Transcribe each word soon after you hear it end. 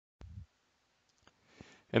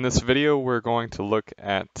In this video, we're going to look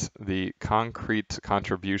at the concrete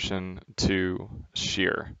contribution to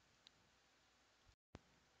shear.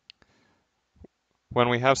 When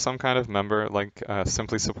we have some kind of member, like a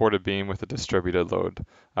simply supported beam with a distributed load,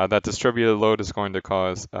 that distributed load is going to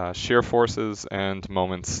cause shear forces and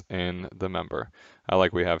moments in the member,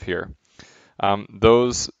 like we have here.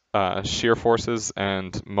 Those shear forces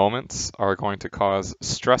and moments are going to cause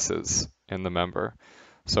stresses in the member.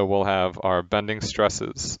 So we'll have our bending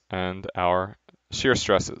stresses and our shear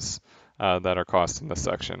stresses that are caused in this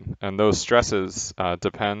section. And those stresses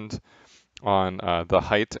depend on the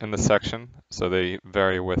height in the section, so they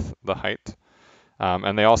vary with the height.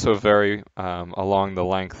 And they also vary along the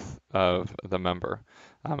length of the member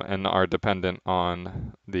and are dependent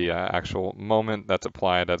on the actual moment that's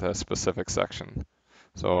applied at a specific section.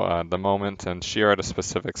 So the moment and shear at a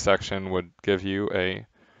specific section would give you a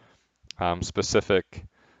specific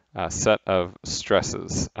set of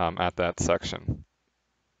stresses at that section.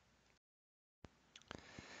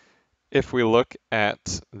 If we look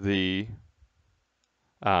at the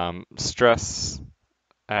stress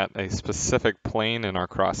at a specific plane in our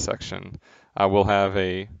cross section, we'll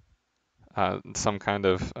have some kind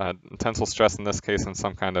of tensile stress in this case and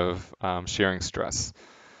some kind of shearing stress.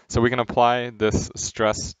 So we can apply this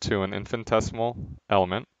stress to an infinitesimal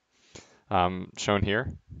element shown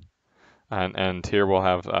here. And here we'll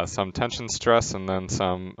have some tension stress and then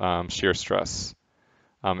some shear stress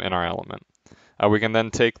in our element. We can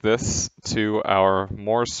then take this to our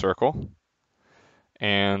Moore's circle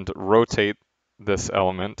and rotate this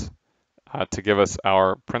element to give us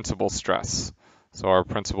our principal stress. So our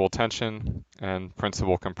principal tension and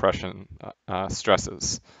principal compression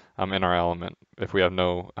stresses in our element if we have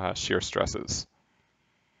no shear stresses.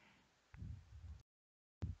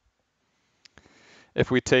 If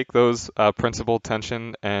we take those principal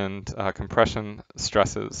tension and compression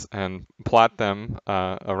stresses and plot them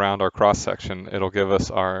around our cross section, it'll give us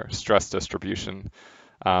our stress distribution,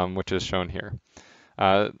 which is shown here.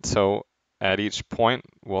 So at each point,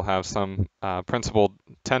 we'll have some principal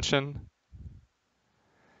tension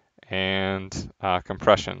and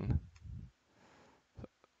compression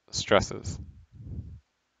stresses.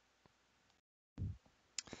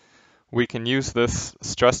 We can use this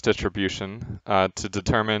stress distribution to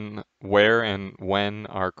determine where and when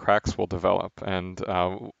our cracks will develop and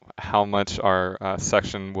how much our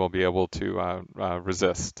section will be able to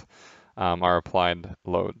resist our applied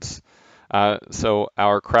loads. So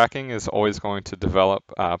our cracking is always going to develop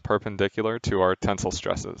perpendicular to our tensile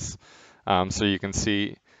stresses. So you can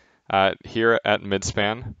see here at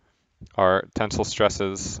midspan, our tensile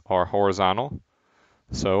stresses are horizontal,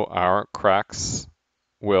 so our cracks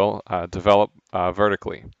will develop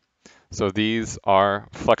vertically. So these are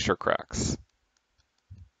flexure cracks.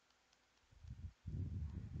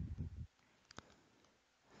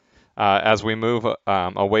 As we move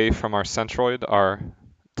away from our centroid, our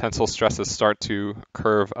tensile stresses start to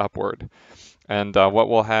curve upward. And what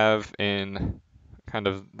we'll have in kind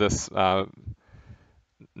of this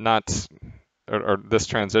this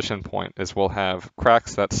transition point is we'll have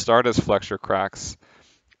cracks that start as flexure cracks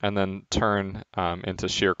and then turn into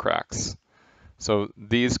shear cracks. So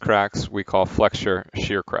these cracks we call flexure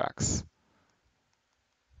shear cracks.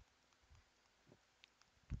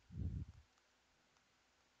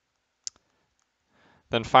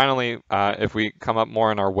 Then finally, if we come up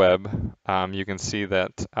more in our web, you can see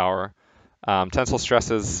that our tensile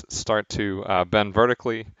stresses start to bend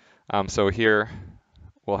vertically. So here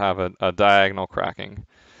we'll have a diagonal cracking.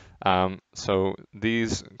 So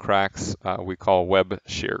these cracks we call web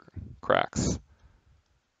shear cracks.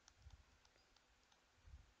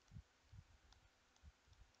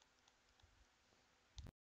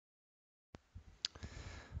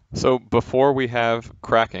 So before we have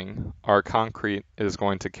cracking, our concrete is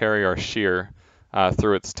going to carry our shear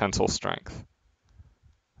through its tensile strength.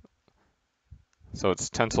 So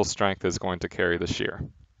its tensile strength is going to carry the shear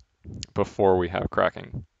before we have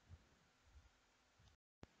cracking.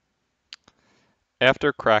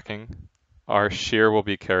 After cracking, our shear will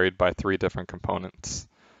be carried by three different components.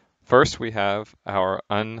 First, we have our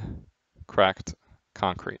uncracked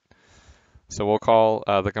concrete. So we'll call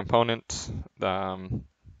the component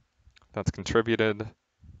that's contributed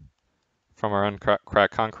from our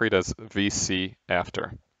uncracked concrete as VC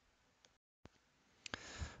after.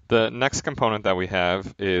 The next component that we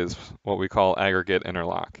have is what we call aggregate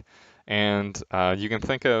interlock. And you can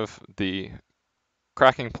think of the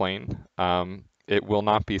cracking plane, it will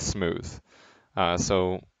not be smooth.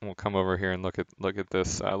 So we'll come over here and look at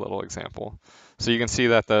this little example. So you can see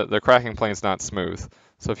that the cracking plane is not smooth.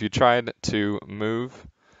 So if you tried to move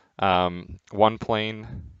one plane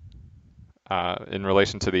in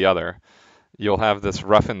relation to the other, you'll have this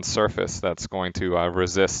roughened surface that's going to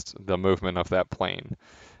resist the movement of that plane.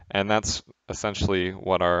 And that's essentially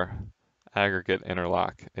what our aggregate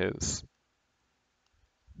interlock is.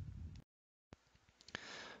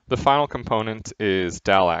 The final component is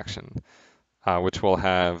dowel action, which we'll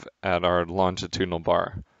have at our longitudinal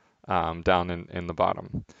bar down in the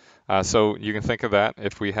bottom. So you can think of that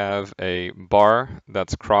if we have a bar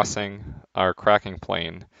that's crossing our cracking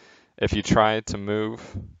plane. If you try to move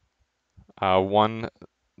one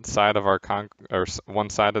side of one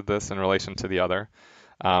side of this in relation to the other,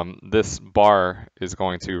 this bar is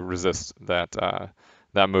going to resist that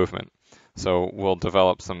movement. So we'll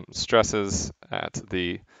develop some stresses at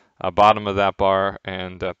the bottom of that bar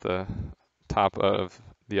and at the top of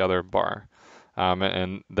the other bar,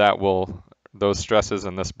 and those stresses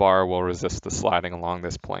in this bar will resist the sliding along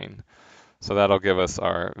this plane. So that'll give us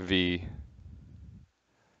our V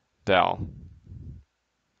dowel.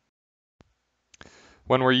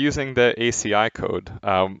 When we're using the ACI code,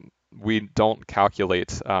 we don't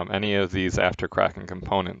calculate any of these after cracking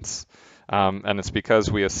components. And it's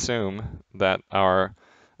because we assume that our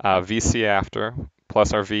VC after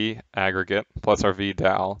plus our V aggregate plus our V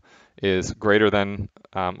dowel is greater than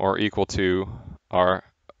or equal to our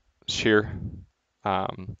shear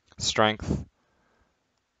strength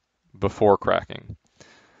before cracking.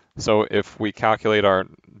 So if we calculate our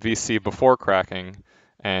VC before cracking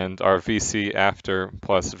and our VC after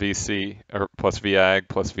plus VC or plus VAG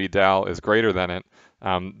plus VDAL is greater than it,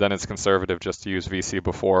 then it's conservative just to use VC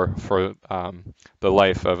before for the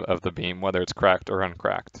life of the beam, whether it's cracked or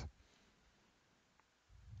uncracked.